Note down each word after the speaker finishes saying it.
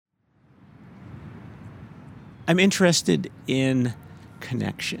I'm interested in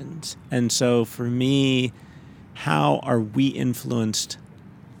connections. And so for me, how are we influenced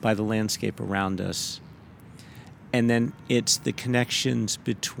by the landscape around us? And then it's the connections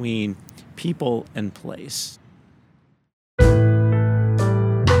between people and place.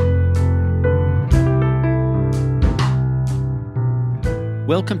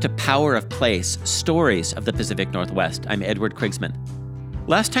 Welcome to Power of Place, Stories of the Pacific Northwest. I'm Edward Krigsman.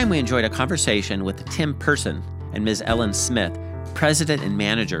 Last time we enjoyed a conversation with Tim Person and Ms. Ellen Smith, president and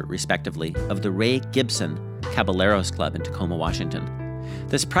manager, respectively, of the Ray Gibson Caballeros Club in Tacoma, Washington.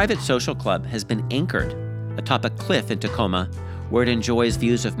 This private social club has been anchored atop a cliff in Tacoma where it enjoys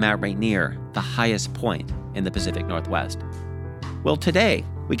views of Mount Rainier, the highest point in the Pacific Northwest. Well, today,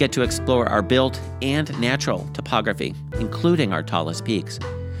 we get to explore our built and natural topography, including our tallest peaks,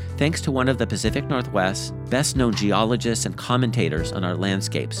 thanks to one of the Pacific Northwest's best-known geologists and commentators on our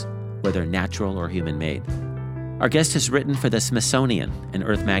landscapes, whether natural or human-made. Our guest has written for the Smithsonian and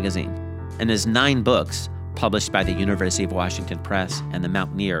Earth Magazine, and his 9 books, published by the University of Washington Press and the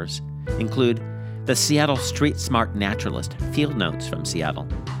Mountaineers, include The Seattle Street Smart Naturalist, Field Notes from Seattle,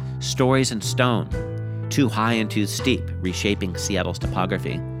 Stories in Stone, Too High and Too Steep, Reshaping Seattle's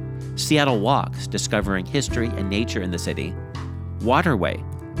Topography, Seattle Walks, Discovering History and Nature in the City, Waterway,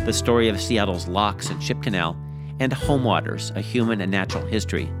 The Story of Seattle's Locks and Ship Canal, and Home Waters, A Human and Natural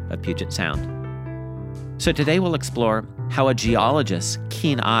History of Puget Sound. So today we'll explore how a geologist's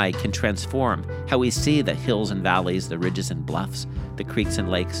keen eye can transform how we see the hills and valleys, the ridges and bluffs, the creeks and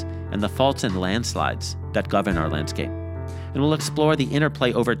lakes, and the faults and landslides that govern our landscape. And we'll explore the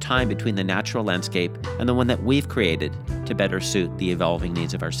interplay over time between the natural landscape and the one that we've created to better suit the evolving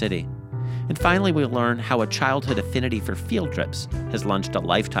needs of our city. And finally, we'll learn how a childhood affinity for field trips has launched a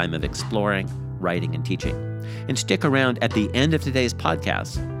lifetime of exploring, writing, and teaching. And stick around at the end of today's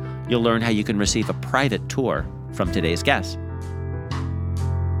podcast. You'll learn how you can receive a private tour from today's guest.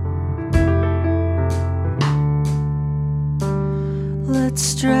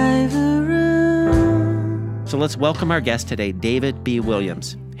 Let's drive around. So let's welcome our guest today, David B.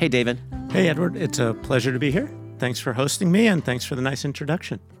 Williams. Hey, David. Hey, Edward. It's a pleasure to be here. Thanks for hosting me, and thanks for the nice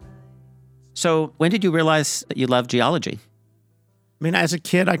introduction. So when did you realize that you loved geology? I mean, as a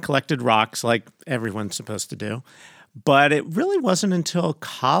kid, I collected rocks like everyone's supposed to do. But it really wasn't until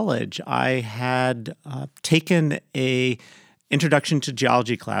college I had taken a introduction to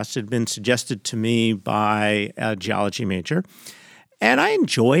geology class. It had been suggested to me by a geology major. And I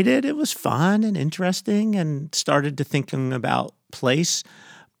enjoyed it. It was fun and interesting and started to thinking about place.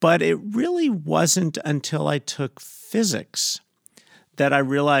 But it really wasn't until I took physics that I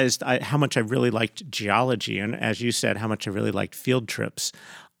realized how much I really liked geology. And as you said, how much I really liked field trips.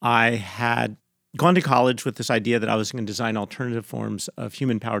 I had gone to college with this idea that I was going to design alternative forms of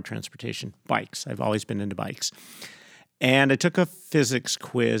human-powered transportation, bikes. I've always been into bikes. And I took a physics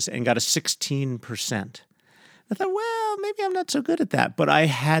quiz and got a 16%. I thought, well, maybe I'm not so good at that. But I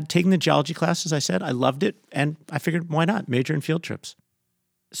had taken the geology class, as I said. I loved it. And I figured, why not? Major in field trips.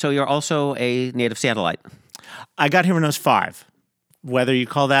 So you're also a native Seattleite. I got here when I was 5. Whether you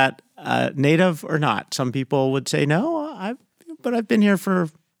call that native or not. Some people would say no, but I've been here for,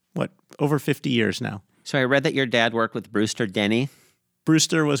 over 50 years now. So I read that your dad worked with Brewster Denny.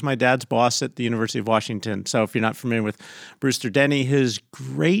 Brewster was my dad's boss at the University of Washington. So if you're not familiar with Brewster Denny, his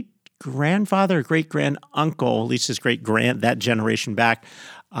great-grandfather, great-granduncle, at least his great-grand, that generation back,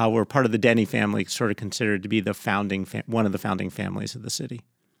 were part of the Denny family, sort of considered to be the one of the founding families of the city.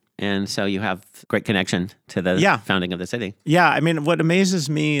 And so you have great connection to the founding of the city. Yeah, I mean, what amazes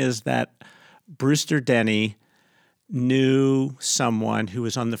me is that Brewster Denny knew someone who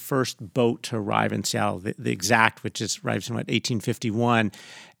was on the first boat to arrive in Seattle, the exact, which arrives in 1851,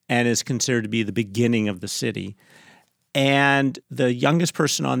 and is considered to be the beginning of the city. And the youngest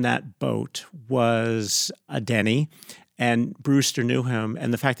person on that boat was a Denny, and Brewster knew him.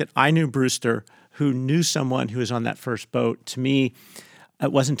 And the fact that I knew Brewster, who knew someone who was on that first boat, to me,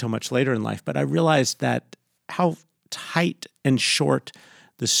 it wasn't until much later in life, but I realized that how tight and short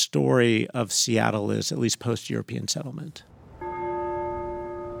the story of Seattle is, at least post-European settlement.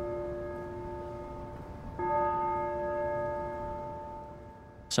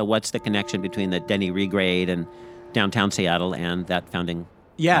 So what's the connection between the Denny regrade and downtown Seattle and that founding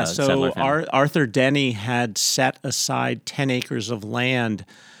so Arthur Denny had set aside 10 acres of land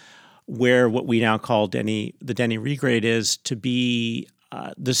where what we now call the Denny regrade is to be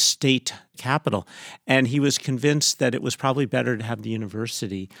the state capital. And he was convinced that it was probably better to have the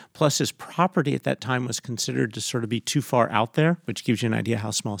university. Plus, his property at that time was considered to sort of be too far out there, which gives you an idea how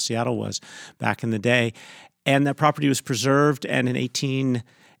small Seattle was back in the day. And that property was preserved. And in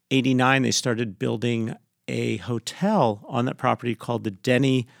 1889, they started building a hotel on that property called the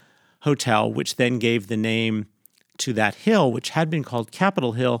Denny Hotel, which then gave the name to that hill, which had been called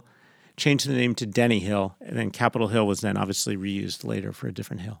Capitol Hill, changed the name to Denny Hill, and then Capitol Hill was then obviously reused later for a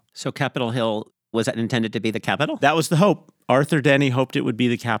different hill. So Capitol Hill, was that intended to be the capital? That was the hope. Arthur Denny hoped it would be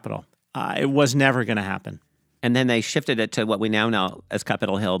the capital. It was never going to happen. And then they shifted it to what we now know as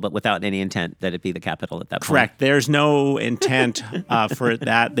Capitol Hill, but without any intent that it be the capital at that point. Correct. There's no intent for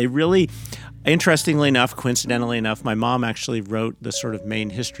that. They really, interestingly enough, coincidentally enough, my mom actually wrote the sort of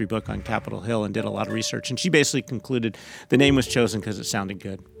main history book on Capitol Hill and did a lot of research. And she basically concluded the name was chosen because it sounded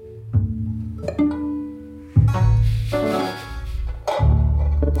good.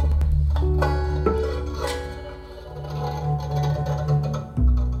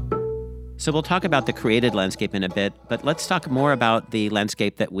 So we'll talk about the created landscape in a bit, but let's talk more about the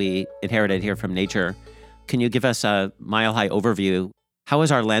landscape that we inherited here from nature. Can you give us a mile-high overview? How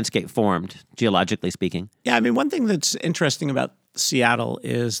is our landscape formed, geologically speaking? Yeah, I mean, one thing that's interesting about Seattle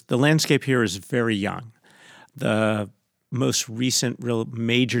is the landscape here is very young. The most recent real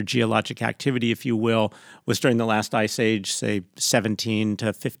major geologic activity, if you will, was during the last ice age, say 17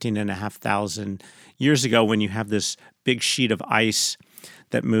 to 15,500 years ago, when you have this big sheet of ice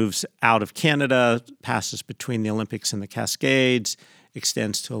that moves out of Canada, passes between the Olympics and the Cascades,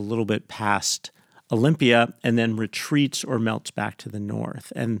 extends to a little bit past Olympia, and then retreats or melts back to the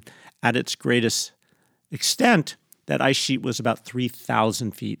north. And at its greatest extent, that ice sheet was about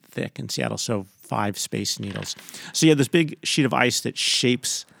 3,000 feet thick in Seattle, so 5 Space Needles. So you have this big sheet of ice that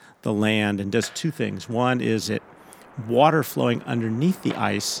shapes the land and does two things. One is it water flowing underneath the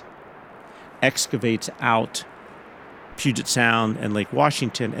ice excavates out Puget Sound and Lake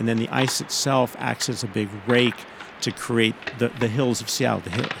Washington, and then the ice itself acts as a big rake to create the hills of Seattle,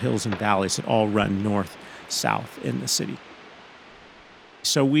 the hills and valleys that all run north-south in the city.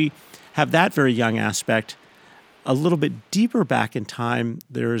 So we have that very young aspect. A little bit deeper back in time,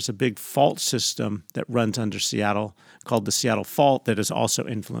 there's a big fault system that runs under Seattle called the Seattle Fault that has also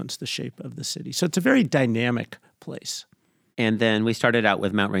influenced the shape of the city. So it's a very dynamic place. And then we started out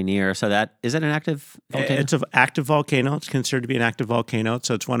with Mount Rainier. So is it an active volcano? It's an active volcano. It's considered to be an active volcano.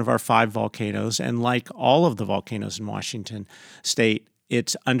 So it's one of our 5 volcanoes. And like all of the volcanoes in Washington State,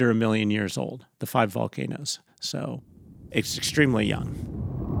 it's under 1 million years old, the 5 volcanoes. So it's extremely young.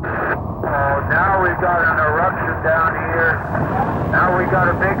 Now we've got an eruption down here. Now we got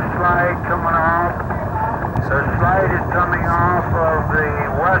a big slide coming off. The slide is coming off of the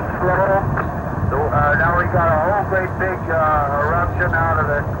west slope. Now we got a whole great big eruption out of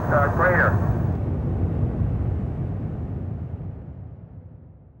the crater.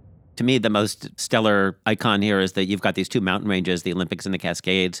 To me, the most stellar icon here is that you've got these 2 mountain ranges, the Olympics and the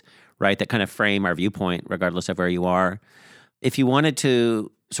Cascades, right, that kind of frame our viewpoint regardless of where you are. If you wanted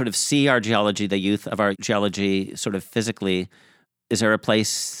to sort of see our geology, the youth of our geology sort of physically, is there a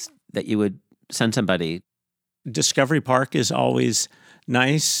place that you would send somebody? Discovery Park is always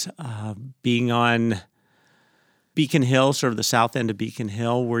nice. Being on Beacon Hill, sort of the south end of Beacon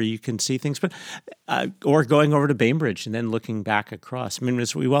Hill, where you can see things, but or going over to Bainbridge and then looking back across. I mean,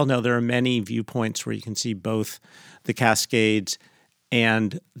 as we well know, there are many viewpoints where you can see both the Cascades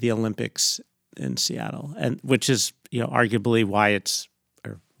and the Olympics in Seattle, and which is, arguably why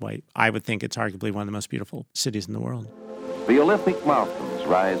I would think it's arguably one of the most beautiful cities in the world. The Olympic Mountains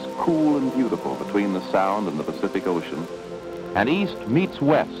rise cool and beautiful between the Sound and the Pacific Ocean, and east meets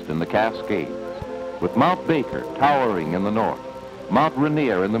west in the Cascades, with Mount Baker towering in the north, Mount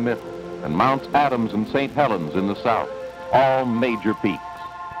Rainier in the middle, and Mounts Adams and St. Helens in the south, all major peaks.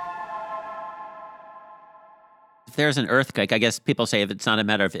 If there's an earthquake, I guess people say it's not a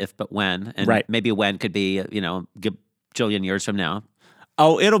matter of if but when, and right. Maybe when could be, a gajillion years from now.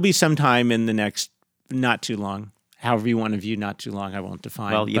 Oh, it'll be sometime in the next not too long. However you want to view not too long, I won't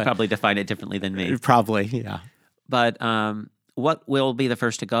define. Well, you probably define it differently than me. Probably, yeah. But what will be the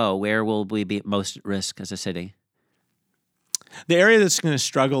first to go? Where will we be most at risk as a city? The area that's going to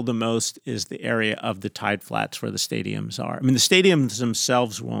struggle the most is the area of the tide flats where the stadiums are. I mean, the stadiums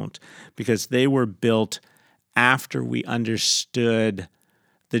themselves won't, because they were built after we understood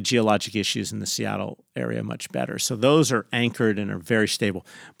the geologic issues in the Seattle area much better. So those are anchored and are very stable.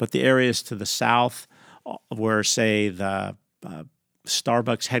 But the areas to the south, where, say, the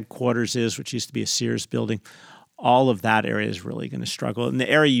Starbucks headquarters is, which used to be a Sears building, all of that area is really going to struggle. And the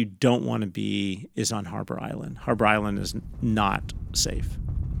area you don't want to be is on Harbor Island. Harbor Island is not safe.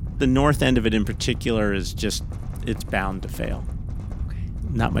 The north end of it in particular is just, it's bound to fail. Okay.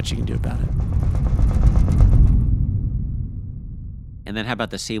 Not much you can do about it. And then how about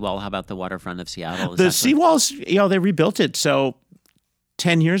the seawall? How about the waterfront of Seattle? The seawalls, they rebuilt it. So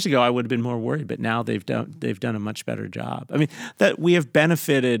 10 years ago, I would have been more worried, but now they've done a much better job. I mean, that we have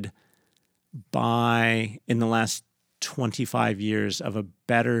benefited by, in the last 25 years, of a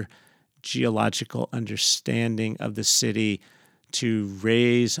better geological understanding of the city to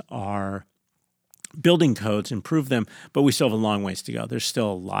raise our building codes, improve them, but we still have a long ways to go. There's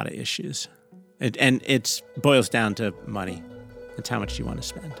still a lot of issues. And it boils down to money. It's how much you want to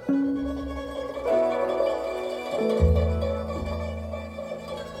spend.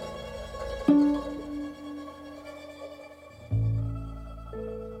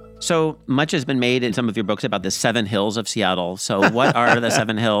 So much has been made in some of your books about the 7 hills of Seattle. So what are the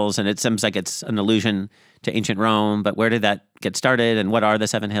 7 hills? And it seems like it's an allusion to ancient Rome, but where did that get started? And what are the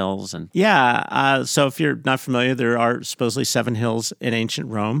 7 hills? And so if you're not familiar, there are supposedly 7 hills in ancient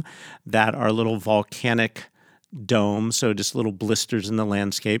Rome that are little volcanic domes, so just little blisters in the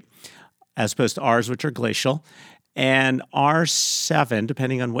landscape, as opposed to ours, which are glacial. And our 7,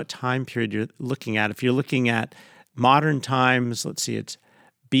 depending on what time period you're looking at, if you're looking at modern times, let's see, it's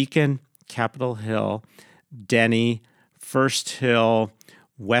Beacon, Capitol Hill, Denny, First Hill,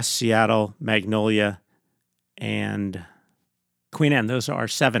 West Seattle, Magnolia, and Queen Anne. Those are our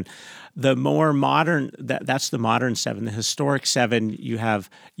 7. The more modern, that's the modern 7. The historic 7,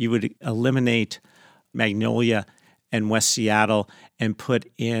 you would eliminate Magnolia and West Seattle and put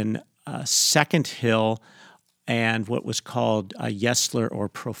in Second Hill and what was called Yesler or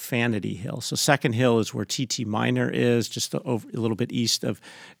Profanity Hill. So Second Hill is where T.T. Minor is, just a little bit east of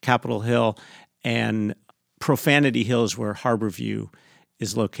Capitol Hill, and Profanity Hill is where Harborview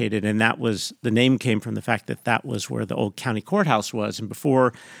is located. And the name came from the fact that was where the old county courthouse was. And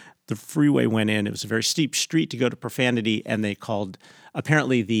before the freeway went in, it was a very steep street to go to Profanity, and they called,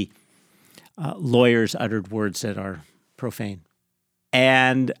 apparently the lawyers uttered words that are profane.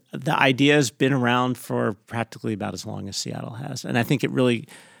 And the idea has been around for practically about as long as Seattle has. And I think it really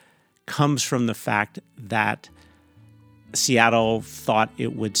comes from the fact that Seattle thought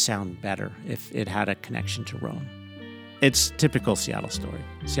it would sound better if it had a connection to Rome. It's typical Seattle story.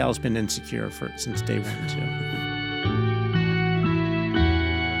 Seattle's been insecure since day one, too.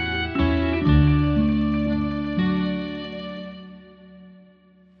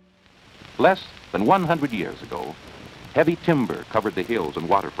 Less than 100 years ago, heavy timber covered the hills and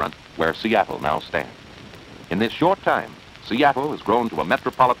waterfront where Seattle now stands. In this short time, Seattle has grown to a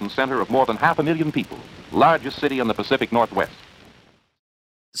metropolitan center of more than 500,000 people, largest city in the Pacific Northwest.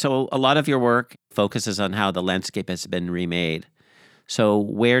 so a lot of your work focuses on how the landscape has been remade. So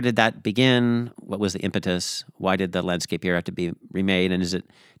where did that begin? What was the impetus? Why did the landscape here have to be remade? And is it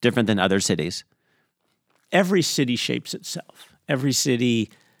different than other cities? Every city shapes itself. Every city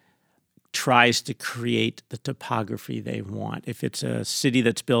tries to create the topography they want. If it's a city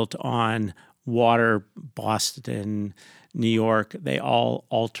that's built on water, Boston, New York, they all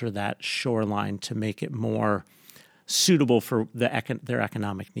alter that shoreline to make it more suitable for their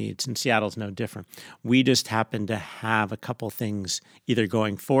economic needs. And Seattle's no different. We just happen to have a couple things either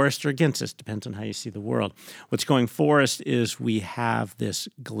going for us or against us, depends on how you see the world. What's going for us is we have this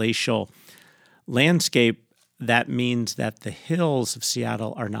glacial landscape. That means that the hills of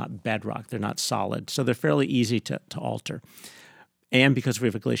Seattle are not bedrock. They're not solid. So they're fairly easy to alter. And because we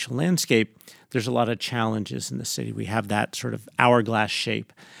have a glacial landscape, there's a lot of challenges in the city. We have that sort of hourglass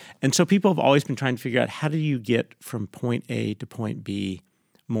shape. And so people have always been trying to figure out, how do you get from point A to point B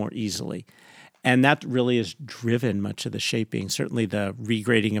more easily? And that really has driven much of the shaping, certainly the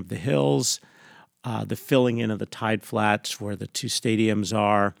regrading of the hills, the filling in of the tide flats where the two stadiums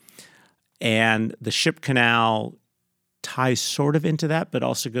are, and the ship canal ties sort of into that, but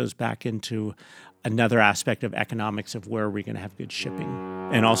also goes back into another aspect of economics of where are we going to have good shipping,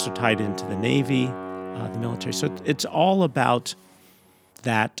 and also tied into the Navy, the military. So it's all about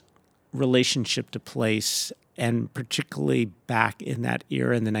that relationship to place, and particularly back in that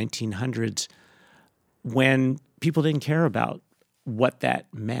era in the 1900s when people didn't care about what that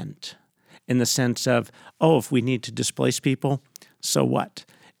meant in the sense of, oh, if we need to displace people, so what?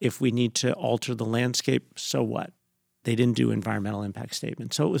 If we need to alter the landscape, so what? They didn't do environmental impact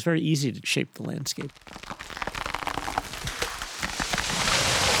statements. So it was very easy to shape the landscape.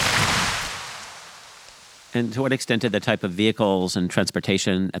 And to what extent did the type of vehicles and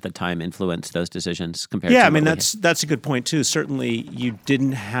transportation at the time influence those decisions compared to I mean, that's a good point, too. Certainly, you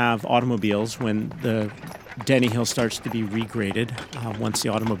didn't have automobiles when the Denny Hill starts to be regraded. Once the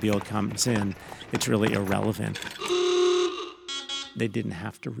automobile comes in, it's really irrelevant. They didn't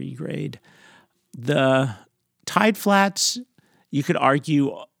have to regrade. The tide flats, you could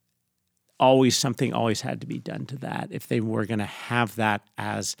argue something always had to be done to that if they were going to have that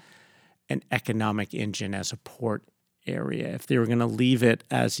as an economic engine, as a port area. If they were going to leave it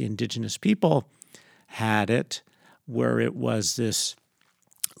as the indigenous people had it, where it was this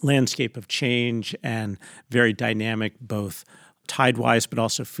landscape of change and very dynamic, both tide-wise but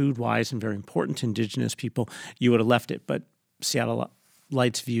also food-wise, and very important to indigenous people, you would have left it. But Seattle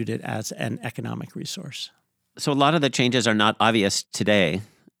Lights viewed it as an economic resource. So a lot of the changes are not obvious today.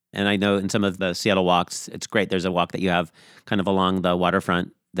 And I know in some of the Seattle walks, it's great. There's a walk that you have kind of along the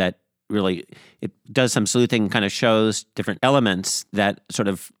waterfront that really, it does some sleuthing, kind of shows different elements that sort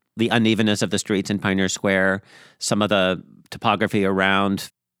of the unevenness of the streets in Pioneer Square, some of the topography around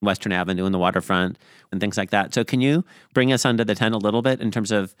Western Avenue and the waterfront and things like that. So can you bring us under the tent a little bit in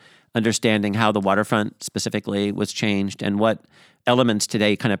terms of understanding how the waterfront specifically was changed and what elements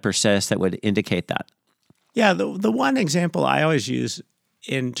today kind of persist that would indicate that? Yeah, the one example I always use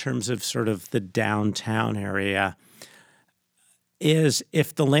in terms of sort of the downtown area is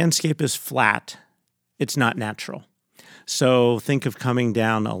if the landscape is flat, it's not natural. So think of coming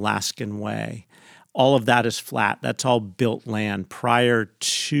down Alaskan Way. All of that is flat. That's all built land. Prior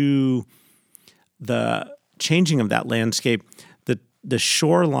to the changing of that landscape, the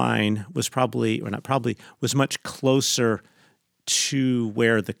shoreline was was much closer to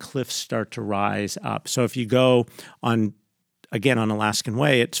where the cliffs start to rise up. So if you go on Alaskan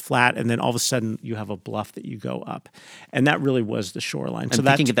Way, it's flat, and then all of a sudden you have a bluff that you go up. And that really was the shoreline. I'm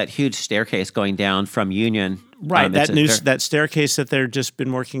thinking of that huge staircase going down from Union. Right, that staircase that they've just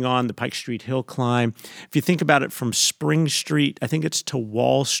been working on, the Pike Street Hill climb. If you think about it from Spring Street, I think it's to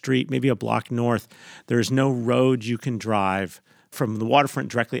Wall Street, maybe a block north, there's no road you can drive from the waterfront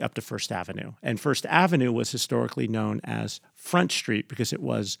directly up to First Avenue. And First Avenue was historically known as Front Street because it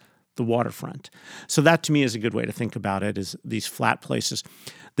was the waterfront. So that to me is a good way to think about it, is these flat places.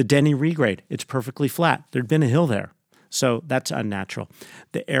 The Denny regrade, it's perfectly flat. There'd been a hill there. So that's unnatural.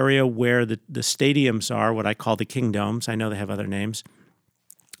 The area where the stadiums are, what I call the Kingdomes, I know they have other names,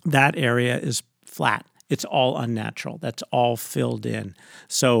 that area is flat. It's all unnatural. That's all filled in.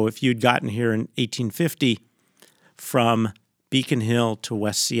 So if you'd gotten here in 1850 from Beacon Hill to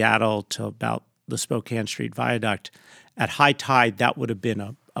West Seattle to about the Spokane Street Viaduct, at high tide, that would have been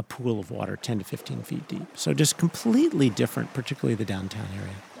a pool of water 10 to 15 feet deep. So just completely different, particularly the downtown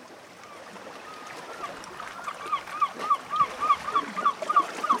area.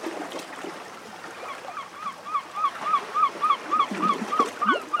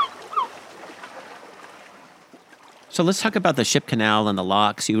 So let's talk about the Ship Canal and the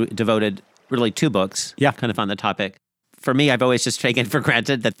locks. You devoted really 2 books kind of on the topic. For me, I've always just taken for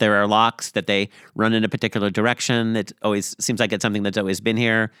granted that there are locks, that they run in a particular direction. It always seems like it's something that's always been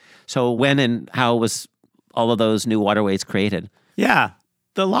here. So when and how was all of those new waterways created? Yeah,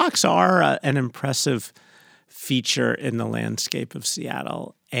 the locks are an impressive feature in the landscape of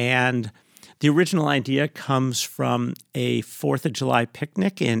Seattle. And the original idea comes from a 4th of July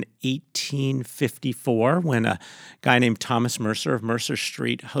picnic in 1854 when a guy named Thomas Mercer of Mercer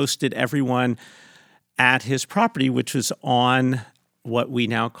Street hosted everyone at his property, which was on what we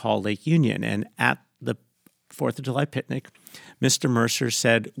now call Lake Union. And at the 4th of July picnic, Mr. Mercer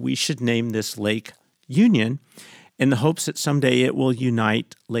said, we should name this lake Union in the hopes that someday it will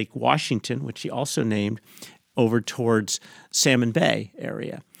unite Lake Washington, which he also named, over towards Salmon Bay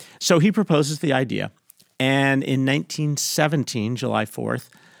area. So he proposes the idea. And in 1917, July 4th,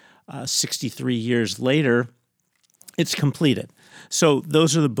 63 years later, it's completed. So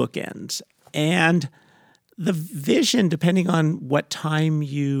those are the bookends. And the vision, depending on what time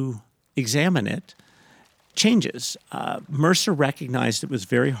you examine it, changes. Mercer recognized it was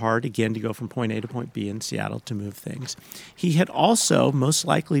very hard, again, to go from point A to point B in Seattle to move things. He had also most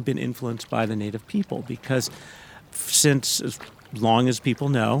likely been influenced by the native people because since as long as people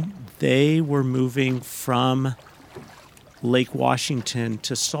know, they were moving from Lake Washington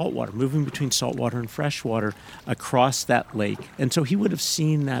to saltwater, moving between saltwater and freshwater across that lake. And so he would have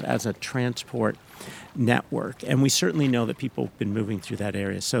seen that as a transport network. And we certainly know that people have been moving through that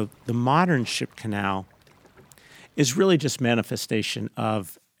area. So the modern Ship Canal is really just manifestation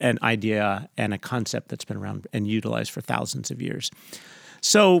of an idea and a concept that's been around and utilized for thousands of years.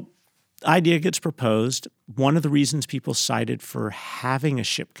 So the idea gets proposed. One of the reasons people cited for having a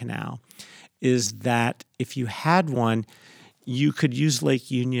ship canal is that if you had one, you could use Lake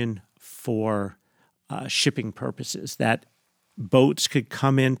Union for shipping purposes, that boats could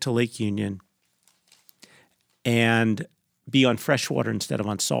come into Lake Union and be on freshwater instead of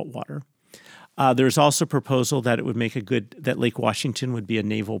on saltwater. There's also a proposal that it would make that Lake Washington would be a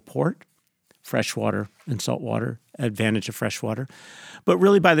naval port, freshwater and saltwater, advantage of freshwater. But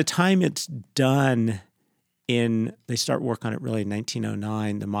really by the time it's done they start work on it really in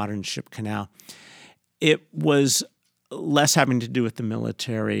 1909, the modern Ship Canal, it was less having to do with the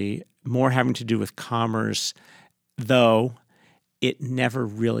military, more having to do with commerce, though it never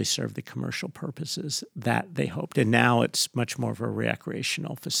really served the commercial purposes that they hoped. And now it's much more of a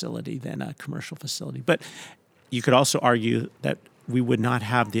recreational facility than a commercial facility. But you could also argue that we would not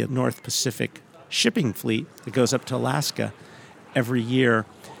have the North Pacific shipping fleet that goes up to Alaska every year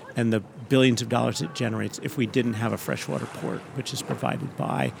and the billions of dollars it generates if we didn't have a freshwater port, which is provided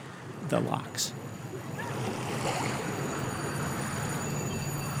by the locks.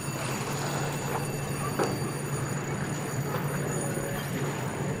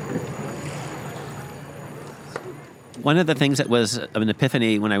 One of the things that was an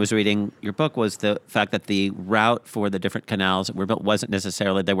epiphany when I was reading your book was the fact that the route for the different canals that were built wasn't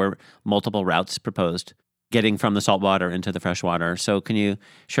necessarily, there were multiple routes proposed, getting from the saltwater into the freshwater. So can you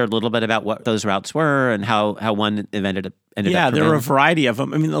share a little bit about what those routes were and how one ended up Yeah, there were a variety of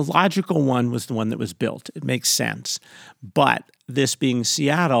them. I mean, the logical one was the one that was built. It makes sense. But this being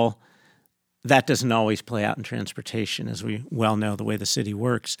Seattle, that doesn't always play out in transportation, as we well know the way the city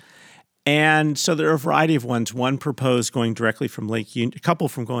works. And so there are a variety of ones. One proposed going directly from Lake Union, a couple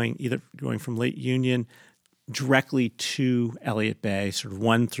from going from Lake Union directly to Elliott Bay, sort of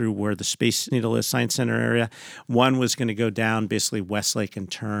one through where the Space Needle is, Science Center area. One was going to go down basically Westlake and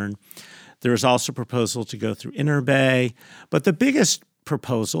turn. There was also a proposal to go through Inner Bay. But the biggest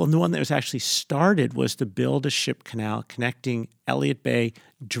proposal, and the one that was actually started, was to build a ship canal connecting Elliott Bay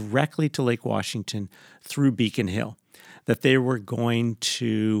directly to Lake Washington through Beacon Hill, that they were going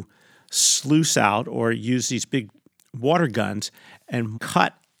to sluice out or use these big water guns and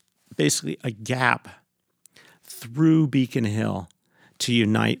cut basically a gap through Beacon Hill to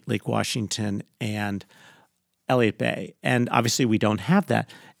unite Lake Washington and Elliott Bay. And obviously we don't have that,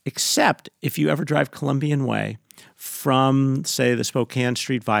 except if you ever drive Columbian Way from, say, the Spokane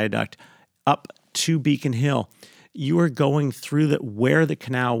Street Viaduct up to Beacon Hill, you are going through where the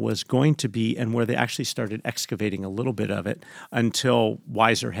canal was going to be and where they actually started excavating a little bit of it until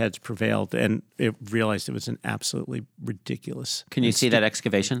wiser heads prevailed and it realized it was an absolutely ridiculous. Can you see that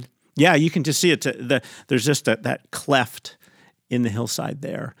excavation? Yeah, you can just see it. There's just that cleft in the hillside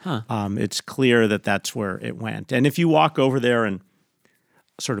there. Huh. It's clear that that's where it went. And if you walk over there and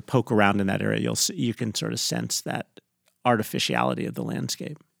sort of poke around in that area, you can sort of sense that artificiality of the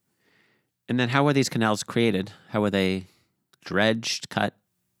landscape. And then how were these canals created? How were they dredged, cut?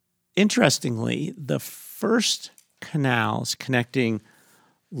 Interestingly, the first canals connecting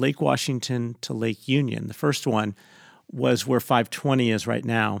Lake Washington to Lake Union, the first one was where 520 is right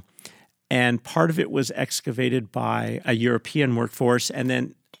now. And part of it was excavated by a European workforce,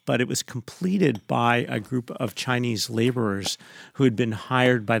 but it was completed by a group of Chinese laborers who had been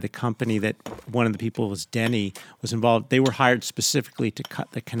hired by the company that one of the people was Denny, was involved. They were hired specifically to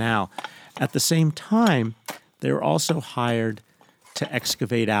cut the canal. At the same time, they were also hired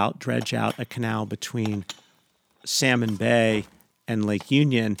to dredge out a canal between Salmon Bay and Lake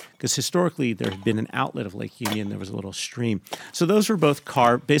Union, because historically there had been an outlet of Lake Union. There was a little stream. So those were both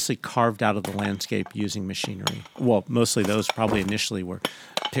basically carved out of the landscape using machinery. Well, mostly those probably initially were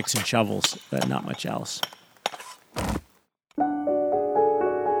picks and shovels, but not much else.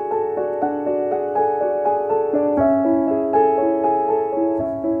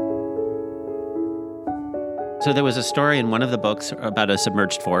 So there was a story in one of the books about a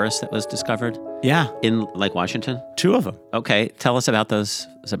submerged forest that was discovered. Yeah. In Lake Washington? 2 of them. Okay. Tell us about those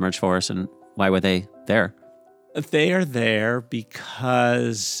submerged forests and why were they there? They are there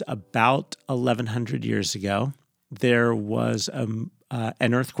because about 1,100 years ago, there was an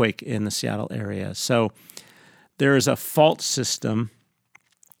earthquake in the Seattle area. So there is a fault system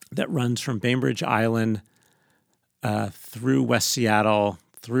that runs from Bainbridge Island through West Seattle,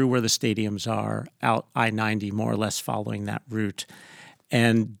 through where the stadiums are, out I-90, more or less following that route.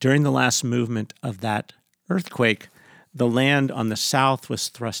 And during the last movement of that earthquake, the land on the south was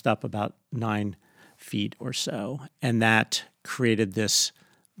thrust up about 9 feet or so, and that created this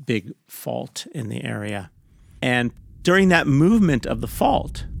big fault in the area. And during that movement of the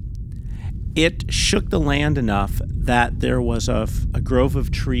fault, it shook the land enough that there was a grove of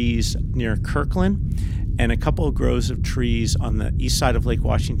trees near Kirkland and a couple of groves of trees on the east side of Lake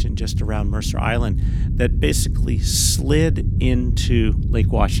Washington, just around Mercer Island, that basically slid into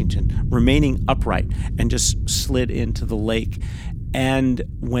Lake Washington, remaining upright, and just slid into the lake. And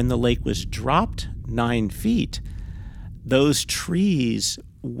when the lake was dropped 9 feet, those trees,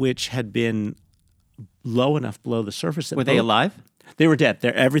 which had been low enough below the surface... Were they alive? They were dead.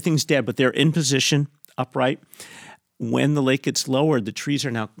 Everything's dead, but they're in position, upright. When the lake gets lowered, the trees are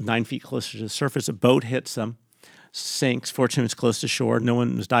now 9 feet closer to the surface. A boat hits them. sinks. Fortunately, it's close to shore. No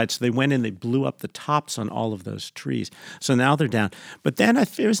one was died. So they went in, they blew up the tops on all of those trees. So now they're down. But then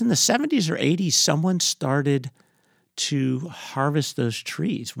it was in the 70s or 80s, someone started to harvest those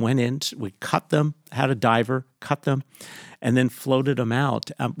trees. Went in, we cut them, had a diver, cut them, and then floated them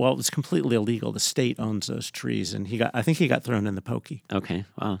out. Well, it was completely illegal. The state owns those trees. And I think he got thrown in the pokey. Okay,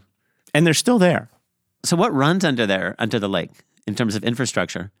 wow. And they're still there. So what runs under the lake in terms of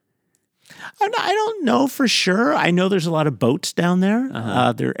infrastructure? I don't know for sure. I know there's a lot of boats down there.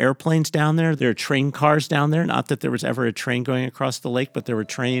 There are airplanes down there. There are train cars down there. Not that there was ever a train going across the lake, but there were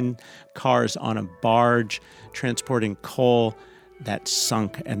train cars on a barge transporting coal that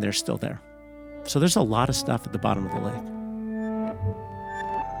sunk, and they're still there. So there's a lot of stuff at the bottom of the lake.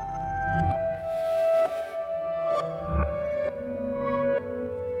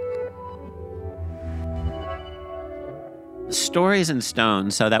 Stories in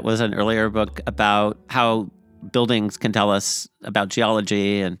Stone. So that was an earlier book about how buildings can tell us about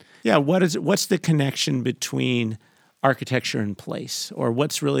geology and yeah. What's the connection between architecture and place, or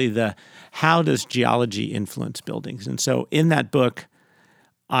what's really how does geology influence buildings? And so in that book,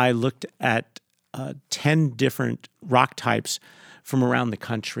 I looked at 10 different rock types from around the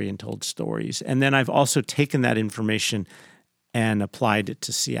country and told stories. And then I've also taken that information and applied it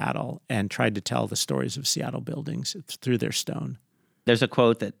to Seattle and tried to tell the stories of Seattle buildings through their stone. There's a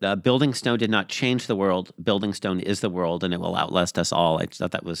quote that building stone did not change the world. Building stone is the world, and it will outlast us all. I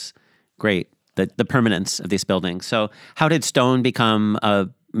thought that was great, the permanence of these buildings. So how did stone become a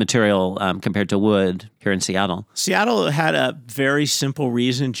material compared to wood here in Seattle? Seattle had a very simple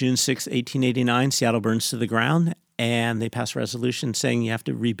reason. June 6, 1889, Seattle burns to the ground, and they pass a resolution saying you have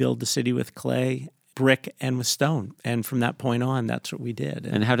to rebuild the city with clay, brick, and with stone. And from that point on, that's what we did.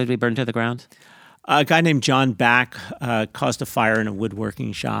 And how did we burn to the ground? A guy named John Back caused a fire in a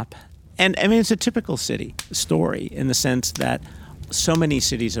woodworking shop. And I mean, it's a typical city story in the sense that so many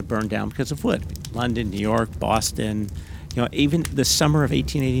cities are burned down because of wood. London, New York, Boston, even the summer of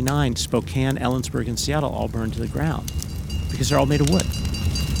 1889, Spokane, Ellensburg, and Seattle all burned to the ground because they're all made of wood.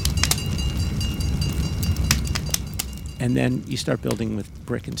 And then you start building with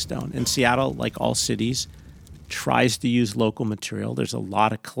brick and stone. And Seattle, like all cities, tries to use local material. There's a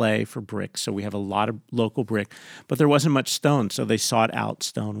lot of clay for brick, so we have a lot of local brick. But there wasn't much stone, so they sought out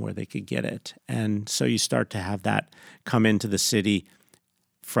stone where they could get it. And so you start to have that come into the city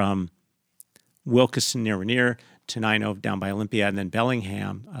from Wilkeson near Rainier, Tenino down by Olympia, and then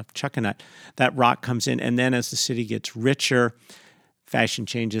Bellingham of Chuckanut. That rock comes in, and then as the city gets richer, fashion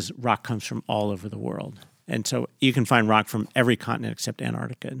changes, rock comes from all over the world. And so you can find rock from every continent except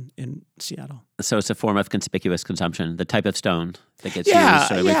Antarctica in Seattle. So it's a form of conspicuous consumption. The type of stone that gets used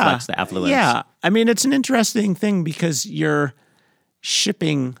sort of reflects the affluence. Yeah. I mean, it's an interesting thing because you're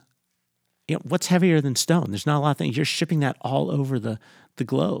shipping, what's heavier than stone? There's not a lot of things. You're shipping that all over the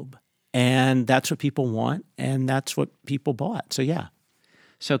globe. And that's what people want, and that's what people bought. So, yeah.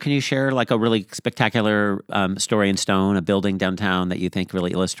 So can you share like a really spectacular story in stone, a building downtown that you think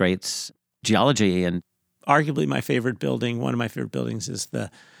really illustrates geology? And arguably my favorite building, one of my favorite buildings is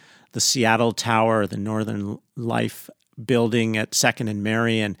the Seattle Tower, the Northern Life building at 2nd and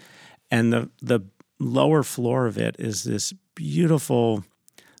Marion. And the lower floor of it is this beautiful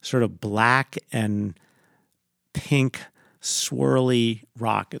sort of black and pink swirly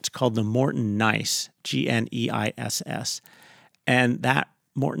rock. It's called the Morton Gneiss, Gneiss. And that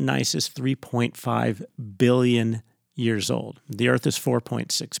Morton Gneiss is 3.5 billion years old. The Earth is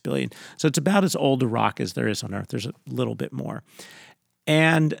 4.6 billion. So it's about as old a rock as there is on Earth. There's a little bit more.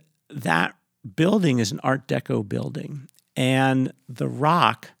 And that building is an Art Deco building. And the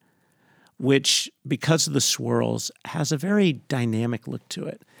rock, which because of the swirls, has a very dynamic look to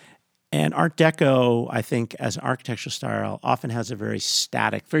it. And Art Deco, I think, as an architectural style, often has a very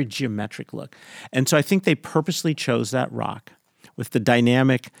static, very geometric look. And so I think they purposely chose that rock with the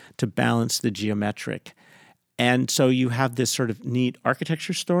dynamic to balance the geometric. And so you have this sort of neat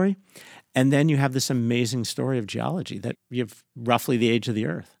architecture story, and then you have this amazing story of geology that you have roughly the age of the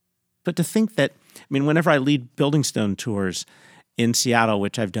Earth. But to think that, whenever I lead building stone tours in Seattle,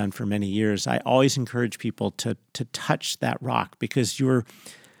 which I've done for many years, I always encourage people to touch that rock because you're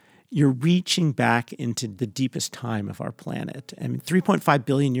reaching back into the deepest time of our planet. 3.5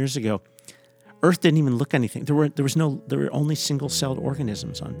 billion years ago, Earth didn't even look anything. There were only single-celled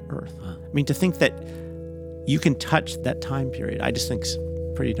organisms on Earth. To think that you can touch that time period, I just think is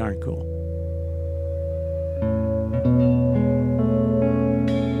pretty darn cool.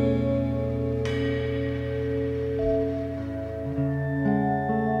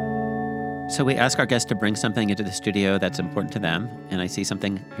 So we ask our guests to bring something into the studio that's important to them, and I see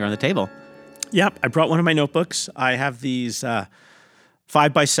something here on the table. Yep, I brought one of my notebooks. I have these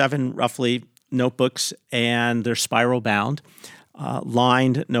 5x7 roughly notebooks, and they're spiral bound,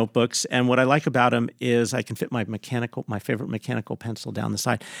 lined notebooks. And what I like about them is I can fit my favorite mechanical pencil down the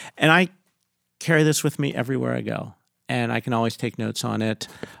side. And I carry this with me everywhere I go, and I can always take notes on it.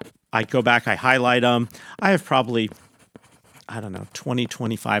 I go back, I highlight them. I have probably, 20,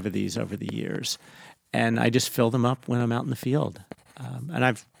 25 of these over the years. And I just fill them up when I'm out in the field.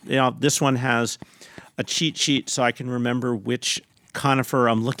 This one has a cheat sheet so I can remember which conifer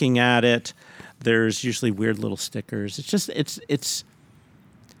I'm looking at it. There's usually weird little stickers.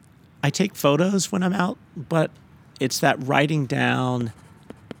 I take photos when I'm out, but it's that writing down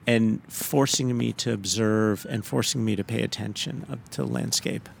and forcing me to observe and forcing me to pay attention to the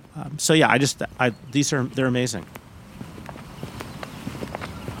landscape. They're amazing.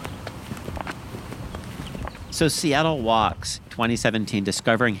 So Seattle Walks 2017,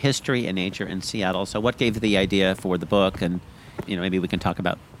 Discovering History and Nature in Seattle. So what gave you the idea for the book? And, maybe we can talk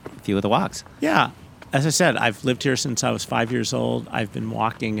about a few of the walks. Yeah. As I said, I've lived here since I was 5 years old. I've been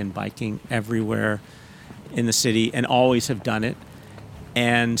walking and biking everywhere in the city and always have done it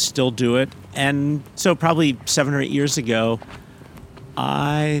and still do it. And so probably 7 or 8 years ago,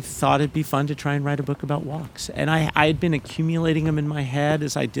 I thought it'd be fun to try and write a book about walks. And I had been accumulating them in my head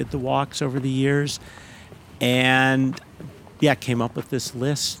as I did the walks over the years. And came up with this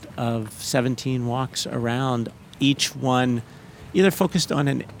list of 17 walks around, each one either focused on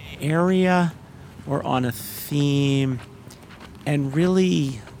an area or on a theme, and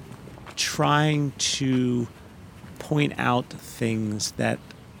really trying to point out things that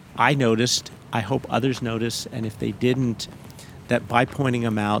I noticed, I hope others notice, and if they didn't, that by pointing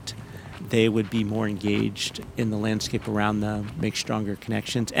them out, they would be more engaged in the landscape around them, make stronger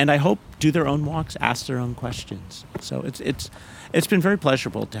connections, and I hope do their own walks, ask their own questions. So it's been very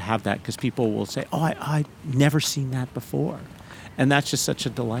pleasurable to have that, because people will say, "Oh, I've never seen that before," and that's just such a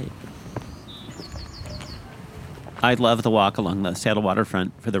delight. I love the walk along the Seattle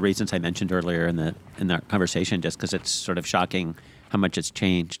waterfront for the reasons I mentioned earlier in that conversation, just because it's sort of shocking how much it's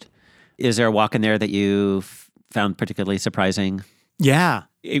changed. Is there a walk in there that you found particularly surprising? Yeah.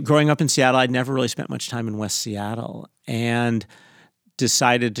 Growing up in Seattle, I'd never really spent much time in West Seattle and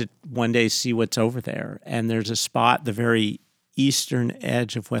decided to one day see what's over there. And there's a spot, the very eastern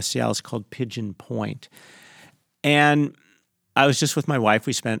edge of West Seattle, is called Pigeon Point. And I was just with my wife.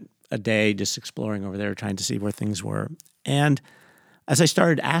 We spent a day just exploring over there, trying to see where things were. And as I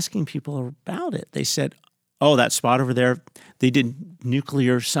started asking people about it, they said, "Oh, that spot over there, they did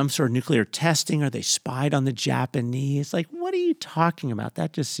some sort of nuclear testing, or they spied on the Japanese." Like, what are you talking about?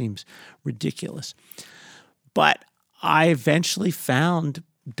 That just seems ridiculous. But I eventually found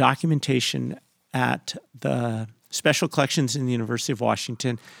documentation at the special collections in the University of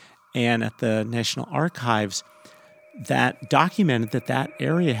Washington and at the National Archives that documented that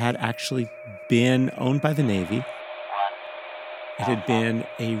area had actually been owned by the Navy. It had been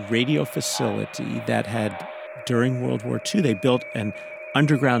a radio facility that had, during World War II, they built an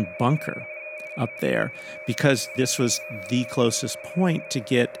underground bunker up there because this was the closest point to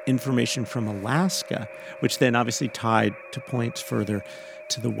get information from Alaska, which then obviously tied to points further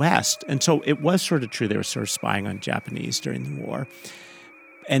to the west. And so it was sort of true they were sort of spying on Japanese during the war.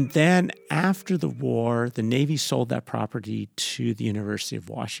 And then after the war, the Navy sold that property to the University of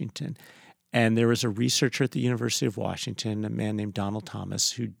Washington. And there was a researcher at the University of Washington, a man named Donald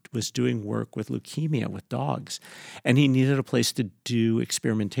Thomas, who was doing work with leukemia with dogs. And he needed a place to do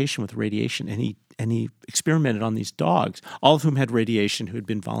experimentation with radiation. And he experimented on these dogs, all of whom had radiation, who had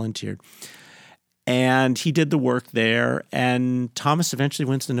been volunteered. And he did the work there. And Thomas eventually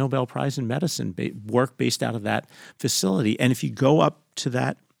wins the Nobel Prize in Medicine, work based out of that facility. And if you go up to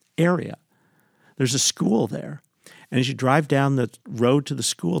that area, there's a school there. And as you drive down the road to the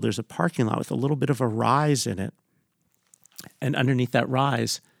school, there's a parking lot with a little bit of a rise in it. And underneath that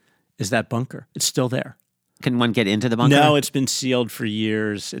rise is that bunker. It's still there. Can one get into the bunker? No, it's been sealed for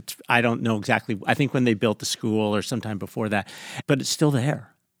years. I don't know exactly. I think when they built the school or sometime before that. But it's still there.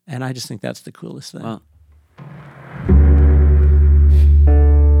 And I just think that's the coolest thing. Well,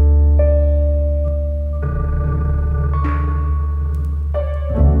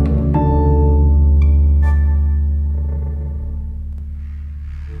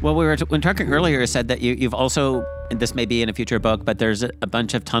 Well, we were talking earlier, said that you've also, and this may be in a future book, but there's a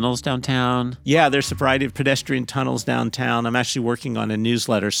bunch of tunnels downtown. Yeah, there's a variety of pedestrian tunnels downtown. I'm actually working on a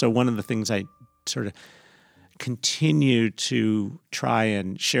newsletter. So one of the things I sort of continue to try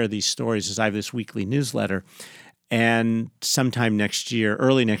and share these stories is I have this weekly newsletter. And sometime next year,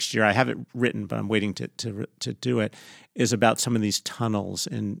 early next year, I have it written, but I'm waiting to do it, is about some of these tunnels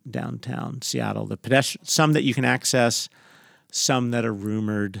in downtown Seattle. Some that you can access, some that are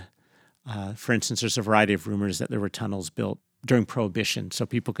rumored. For instance, there's a variety of rumors that there were tunnels built during Prohibition so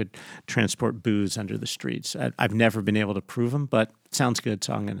people could transport booze under the streets. I've never been able to prove them, but it sounds good,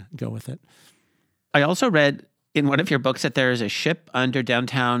 so I'm going to go with it. I also read in one of your books that there is a ship under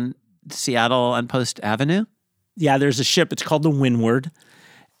downtown Seattle on Post Avenue. Yeah, there's a ship. It's called the Windward.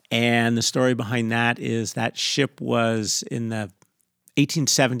 And the story behind that is that ship was in the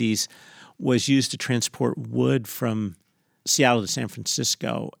 1870s, was used to transport wood from Seattle to San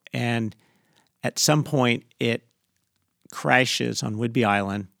Francisco. And at some point, it crashes on Whidbey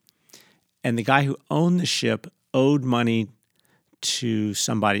Island. And the guy who owned the ship owed money to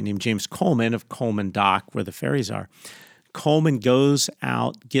somebody named James Coleman of Coleman Dock, where the ferries are. Coleman goes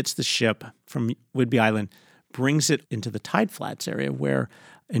out, gets the ship from Whidbey Island, brings it into the Tide Flats area, where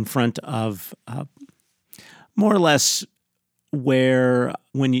in front of more or less where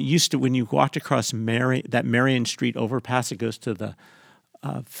when you walked across that Marion Street overpass, it goes to the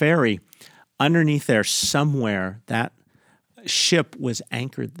ferry. Underneath there, somewhere, that ship was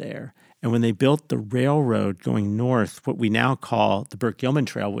anchored there. And when they built the railroad going north, what we now call the Burke-Gilman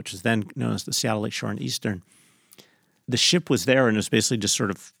Trail, which is then known as the Seattle Lakeshore and Eastern, the ship was there and it was basically just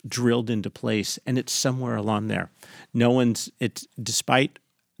sort of drilled into place, and it's somewhere along there. Despite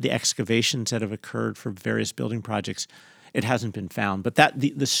the excavations that have occurred for various building projects, it hasn't been found. But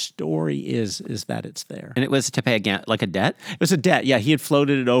the story is that it's there. And it was to pay like a debt? It was a debt, yeah. He had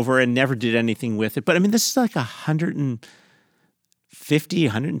floated it over and never did anything with it. But I mean, this is like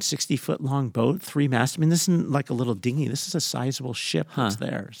 160-foot long boat, 3 masts. I mean, this isn't like a little dinghy. This is a sizable ship that's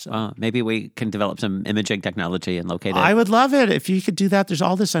there. So maybe we can develop some imaging technology and locate it. I would love it if you could do that. There's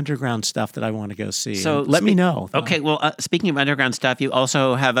all this underground stuff that I want to go see. So let me know. Okay, well, speaking of underground stuff, you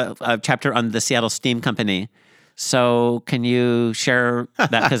also have a chapter on the Seattle Steam Company. So can you share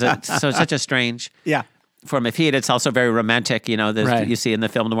that? Because it's such a strange form of heat. It's also very romantic, right. You see in the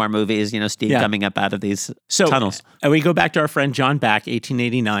film noir movies, steam coming up out of these tunnels. And we go back to our friend John Back,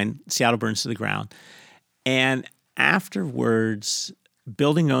 1889, Seattle burns to the ground. And afterwards,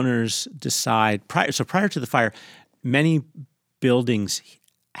 building owners decide, prior to the fire, many buildings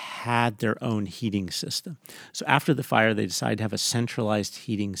had their own heating system. So after the fire, they decided to have a centralized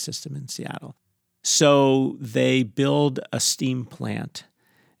heating system in Seattle. So they build a steam plant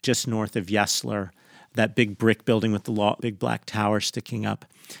just north of Yesler, that big brick building with the big black tower sticking up.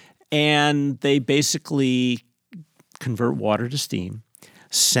 And they basically convert water to steam,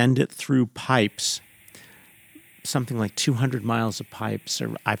 send it through pipes, something like 200 miles of pipes,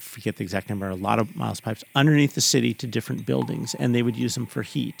 or I forget the exact number, a lot of miles of pipes, underneath the city to different buildings, and they would use them for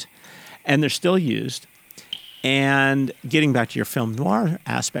heat. And they're still used. And getting back to your film noir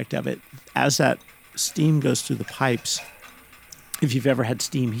aspect of it, as that steam goes through the pipes, if you've ever had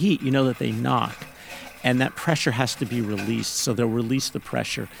steam heat, you know that they knock. And that pressure has to be released. So they'll release the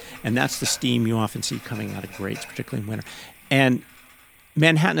pressure. And that's the steam you often see coming out of grates, particularly in winter. And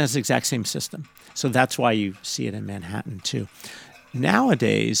Manhattan has the exact same system. So that's why you see it in Manhattan too.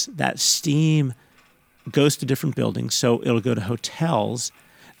 Nowadays, that steam goes to different buildings. So it'll go to hotels.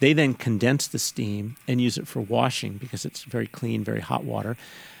 They then condense the steam and use it for washing because it's very clean, very hot water.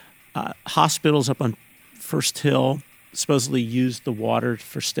 Hospitals up on First Hill supposedly use the water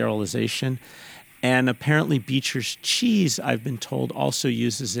for sterilization. And apparently Beecher's Cheese, I've been told, also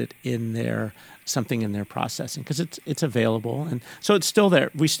uses it in something in their processing because it's available. And so it's still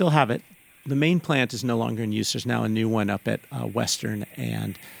there. We still have it. The main plant is no longer in use. There's now a new one up at Western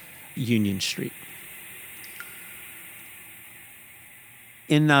and Union Street.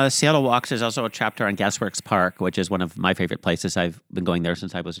 In Seattle Walks, there's also a chapter on Gasworks Park, which is one of my favorite places. I've been going there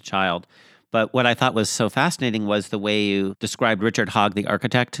since I was a child. But what I thought was so fascinating was the way you described Richard Hogg, the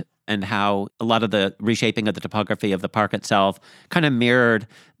architect, and how a lot of the reshaping of the topography of the park itself kind of mirrored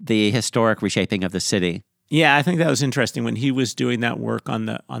the historic reshaping of the city. Yeah, I think that was interesting. When he was doing that work on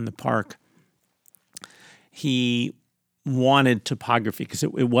the park, he wanted topography because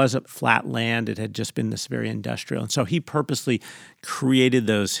it was a flat land. It had just been this very industrial. And so he purposely created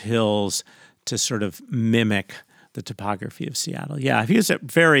those hills to sort of mimic the topography of Seattle. Yeah, he was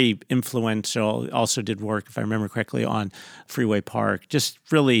very influential. Also did work, if I remember correctly, on Freeway Park. Just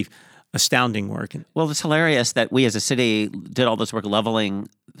really astounding work. Well, it's hilarious that we as a city did all this work leveling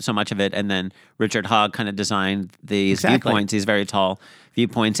so much of it, and then Richard Hogg kind of designed these viewpoints, these very tall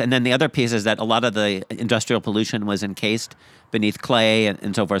viewpoints. And then the other piece is that a lot of the industrial pollution was encased beneath clay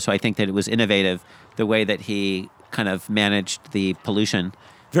and so forth. So I think that it was innovative, the way that he kind of managed the pollution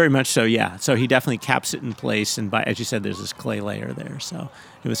Very much so, yeah. So he definitely caps it in place, and as you said, there's this clay layer there, so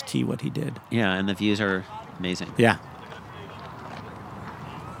it was key what he did. Yeah, and the views are amazing. Yeah.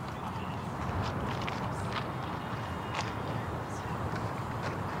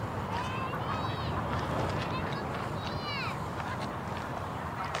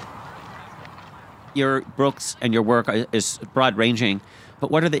 Your books and your work is broad-ranging,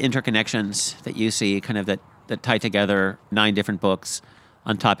 but what are the interconnections that you see kind of that tie together 9 different books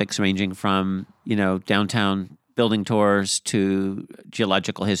on topics ranging from, downtown building tours to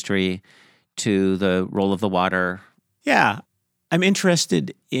geological history to the role of the water? Yeah. I'm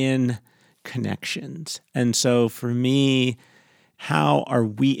interested in connections. And so for me, how are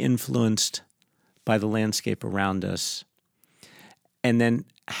we influenced by the landscape around us? And then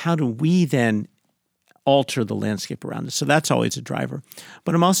how do we then alter the landscape around us? So that's always a driver.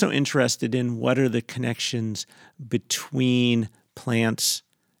 But I'm also interested in what are the connections between plants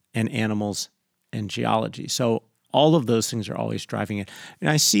and animals and geology. So all of those things are always driving it. And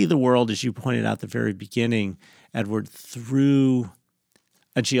I see the world, as you pointed out at the very beginning, Edward, through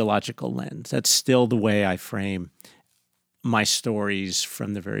a geological lens. That's still the way I frame my stories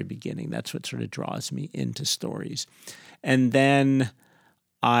from the very beginning. That's what sort of draws me into stories. And then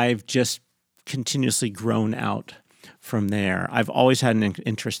I've just continuously grown out from there. I've always had an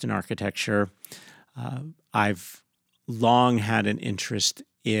interest in architecture. I've long had an interest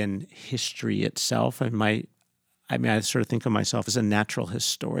in history itself. I sort of think of myself as a natural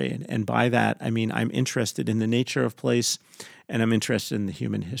historian. And by that, I mean, I'm interested in the nature of place and I'm interested in the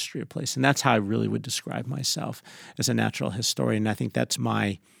human history of place. And that's how I really would describe myself, as a natural historian. And I think that's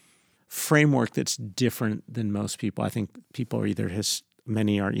my framework that's different than most people. I think people are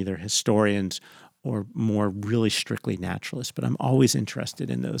many are either historians or more really strictly naturalists, but I'm always interested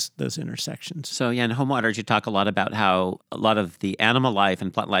in those intersections. So yeah, in Home Waters, you talk a lot about how a lot of the animal life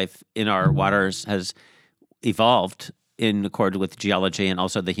and plant life in our waters has evolved in accord with geology and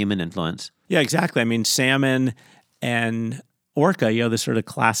also the human influence. Yeah, exactly. I mean, salmon and orca, the sort of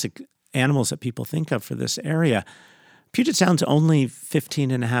classic animals that people think of for this area. Puget Sound's only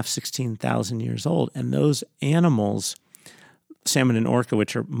 16,000 years old, and those animals, salmon and orca,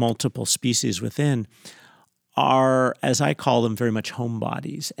 which are multiple species within, are, as I call them, very much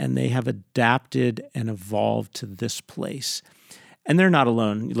homebodies, and they have adapted and evolved to this place. And they're not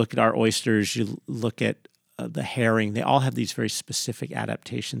alone. You look at our oysters, you look at the herring, they all have these very specific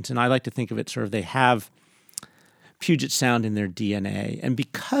adaptations. And I like to think of it sort of, they have Puget Sound in their DNA. And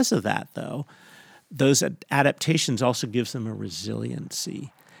because of that, though, those adaptations also gives them a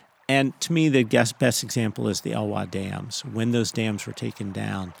resiliency. And to me, the best example is the Elwha dams. When those dams were taken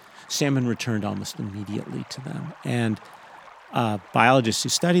down, salmon returned almost immediately to them. And biologists who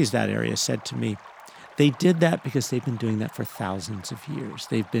studies that area said to me, they did that because they've been doing that for thousands of years.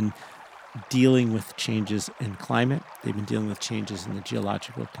 They've been dealing with changes in climate. They've been dealing with changes in the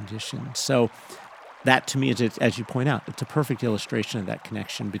geological conditions. So that, to me, is, as you point out, it's a perfect illustration of that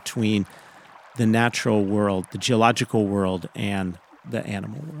connection between the natural world, the geological world, and the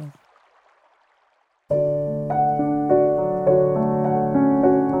animal world.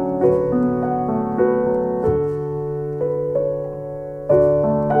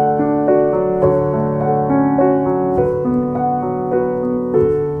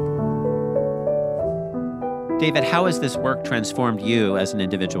 David, how has this work transformed you as an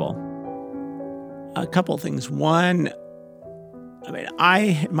individual? A couple of things. One,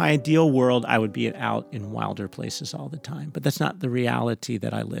 my ideal world, I would be out in wilder places all the time, but that's not the reality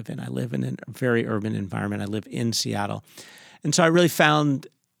that I live in. I live in a very urban environment. I live in Seattle. And so I really found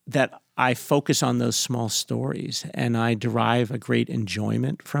that I focus on those small stories and I derive a great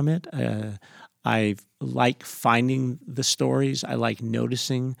enjoyment from it. I like finding the stories. I like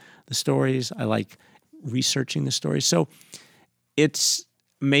noticing the stories. I like researching the stories. So it's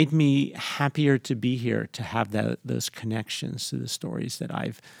made me happier to be here, to have those connections to the stories that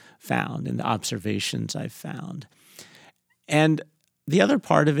I've found and the observations I've found. And the other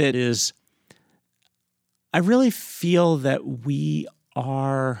part of it is I really feel that we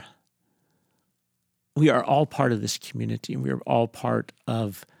are all part of this community, and we are all part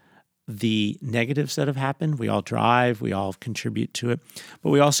of the negatives that have happened. We all drive, we all contribute to it,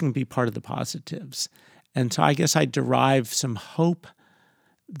 but we also can be part of the positives. And so I guess I derive some hope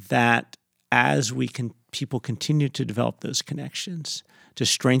that as people continue to develop those connections, to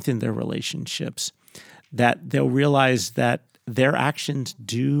strengthen their relationships, that they'll realize that their actions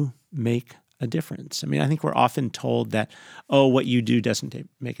do make a difference. I mean, I think we're often told that, what you do doesn't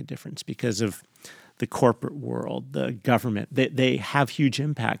make a difference because of the corporate world, the government. They have huge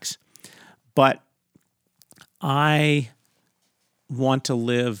impacts. But I want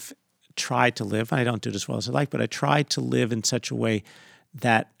to try to live, I don't do it as well as I like, but I try to live in such a way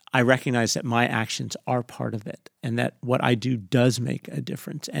that I recognize that my actions are part of it and that what I do does make a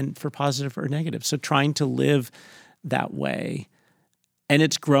difference, and for positive or negative. So trying to live that way. And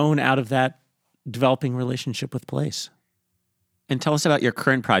it's grown out of that developing relationship with place. And tell us about your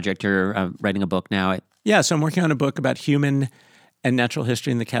current project. You're writing a book now. Yeah, so I'm working on a book about human and natural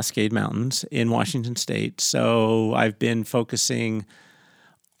history in the Cascade Mountains in Washington State. So I've been focusing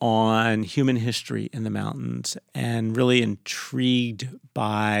on human history in the mountains and really intrigued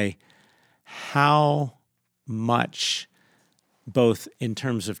by how much, both in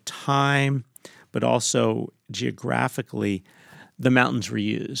terms of time, but also geographically, the mountains were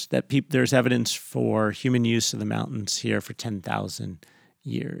used. That there's evidence for human use of the mountains here for 10,000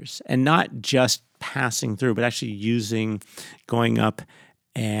 years. And not just passing through, but actually going up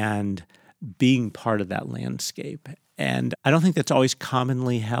and being part of that landscape. And I don't think that's always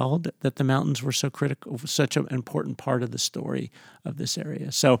commonly held, that the mountains were so critical, such an important part of the story of this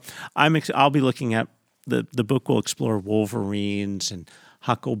area. So I'll be looking at, the book will explore wolverines and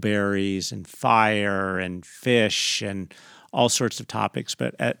huckleberries and fire and fish and all sorts of topics.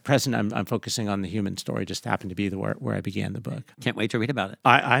 But at present, I'm focusing on the human story. Just happened to be where I began the book. Can't wait to read about it.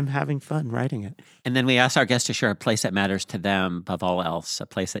 I'm having fun writing it. And then we asked our guests to share a place that matters to them above all else, a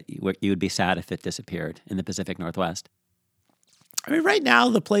place that you would be sad if it disappeared in the Pacific Northwest. I mean, right now,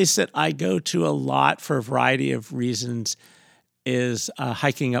 the place that I go to a lot for a variety of reasons is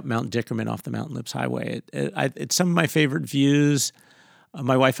hiking up Mount Dickerman off the Mountain Lips Highway. It's some of my favorite views.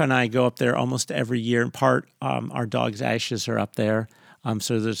 My wife and I go up there almost every year. In part, our dog's ashes are up there.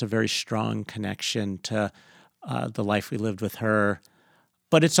 So there's a very strong connection to the life we lived with her.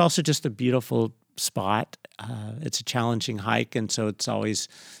 But it's also just a beautiful spot. It's a challenging hike, and so it's always,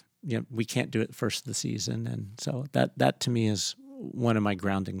 we can't do it first of the season. And so that to me is one of my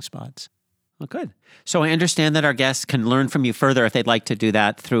grounding spots. Well, good. So I understand that our guests can learn from you further if they'd like to do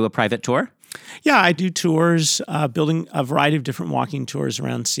that through a private tour? Yeah, I do tours, building a variety of different walking tours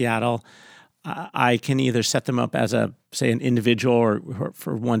around Seattle. I can either set them up as an individual or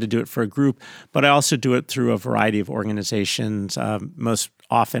for one to do it for a group, but I also do it through a variety of organizations. Most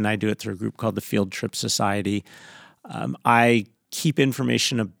often I do it through a group called the Field Trip Society. I keep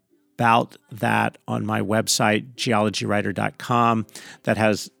information about that on my website, geologywriter.com, that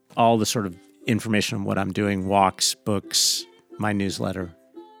has all the sort of information on what I'm doing, walks, books, my newsletter.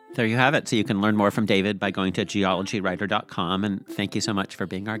 There you have it. So you can learn more from David by going to geologywriter.com. And thank you so much for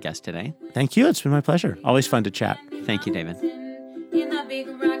being our guest today. Thank you. It's been my pleasure. Always fun to chat. Thank you, David. In the big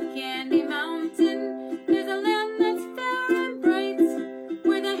rock candy mountain, there's a land that's fair and bright,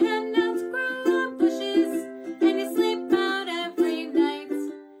 where the handouts grow on bushes, and you sleep out every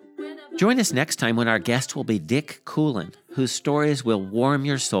night. Join us next time when our guest will be Dick Coolin, whose stories will warm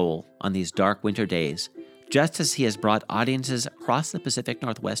your soul on these dark winter days, just as he has brought audiences across the Pacific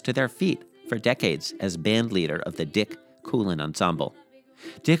Northwest to their feet for decades as band leader of the Dick Coolin Ensemble.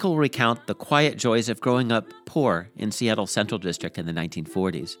 Dick will recount the quiet joys of growing up poor in Seattle's Central District in the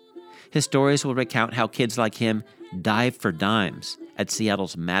 1940s. His stories will recount how kids like him dive for dimes at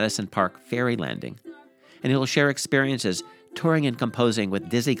Seattle's Madison Park ferry landing. And he will share experiences touring and composing with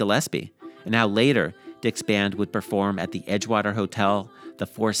Dizzy Gillespie, and how later Dick's band would perform at the Edgewater Hotel, the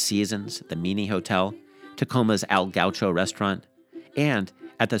Four Seasons, the Meany Hotel, Tacoma's Al Gaucho restaurant, and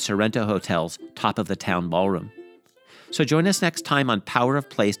at the Sorrento Hotel's Top of the Town Ballroom. So join us next time on Power of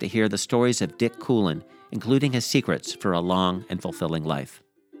Place to hear the stories of Dick Coolin, including his secrets for a long and fulfilling life.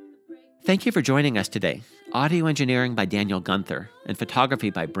 Thank you for joining us today. Audio engineering by Daniel Gunther and photography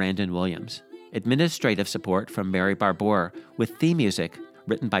by Brandon Williams. Administrative support from Mary Barbour, with theme music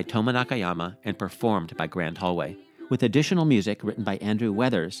written by Toma Nakayama and performed by Grand Hallway, with additional music written by Andrew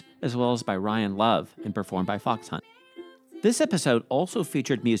Weathers, as well as by Ryan Love and performed by Fox Hunt. This episode also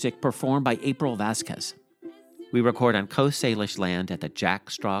featured music performed by April Vasquez. We record on Coast Salish land at the Jack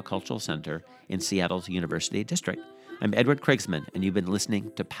Straw Cultural Center in Seattle's University District. I'm Edward Krigsman, and you've been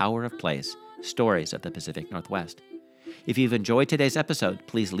listening to Power of Place, Stories of the Pacific Northwest. If you've enjoyed today's episode,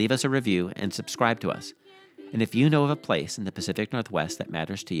 please leave us a review and subscribe to us. And if you know of a place in the Pacific Northwest that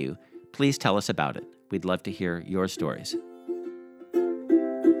matters to you, please tell us about it. We'd love to hear your stories.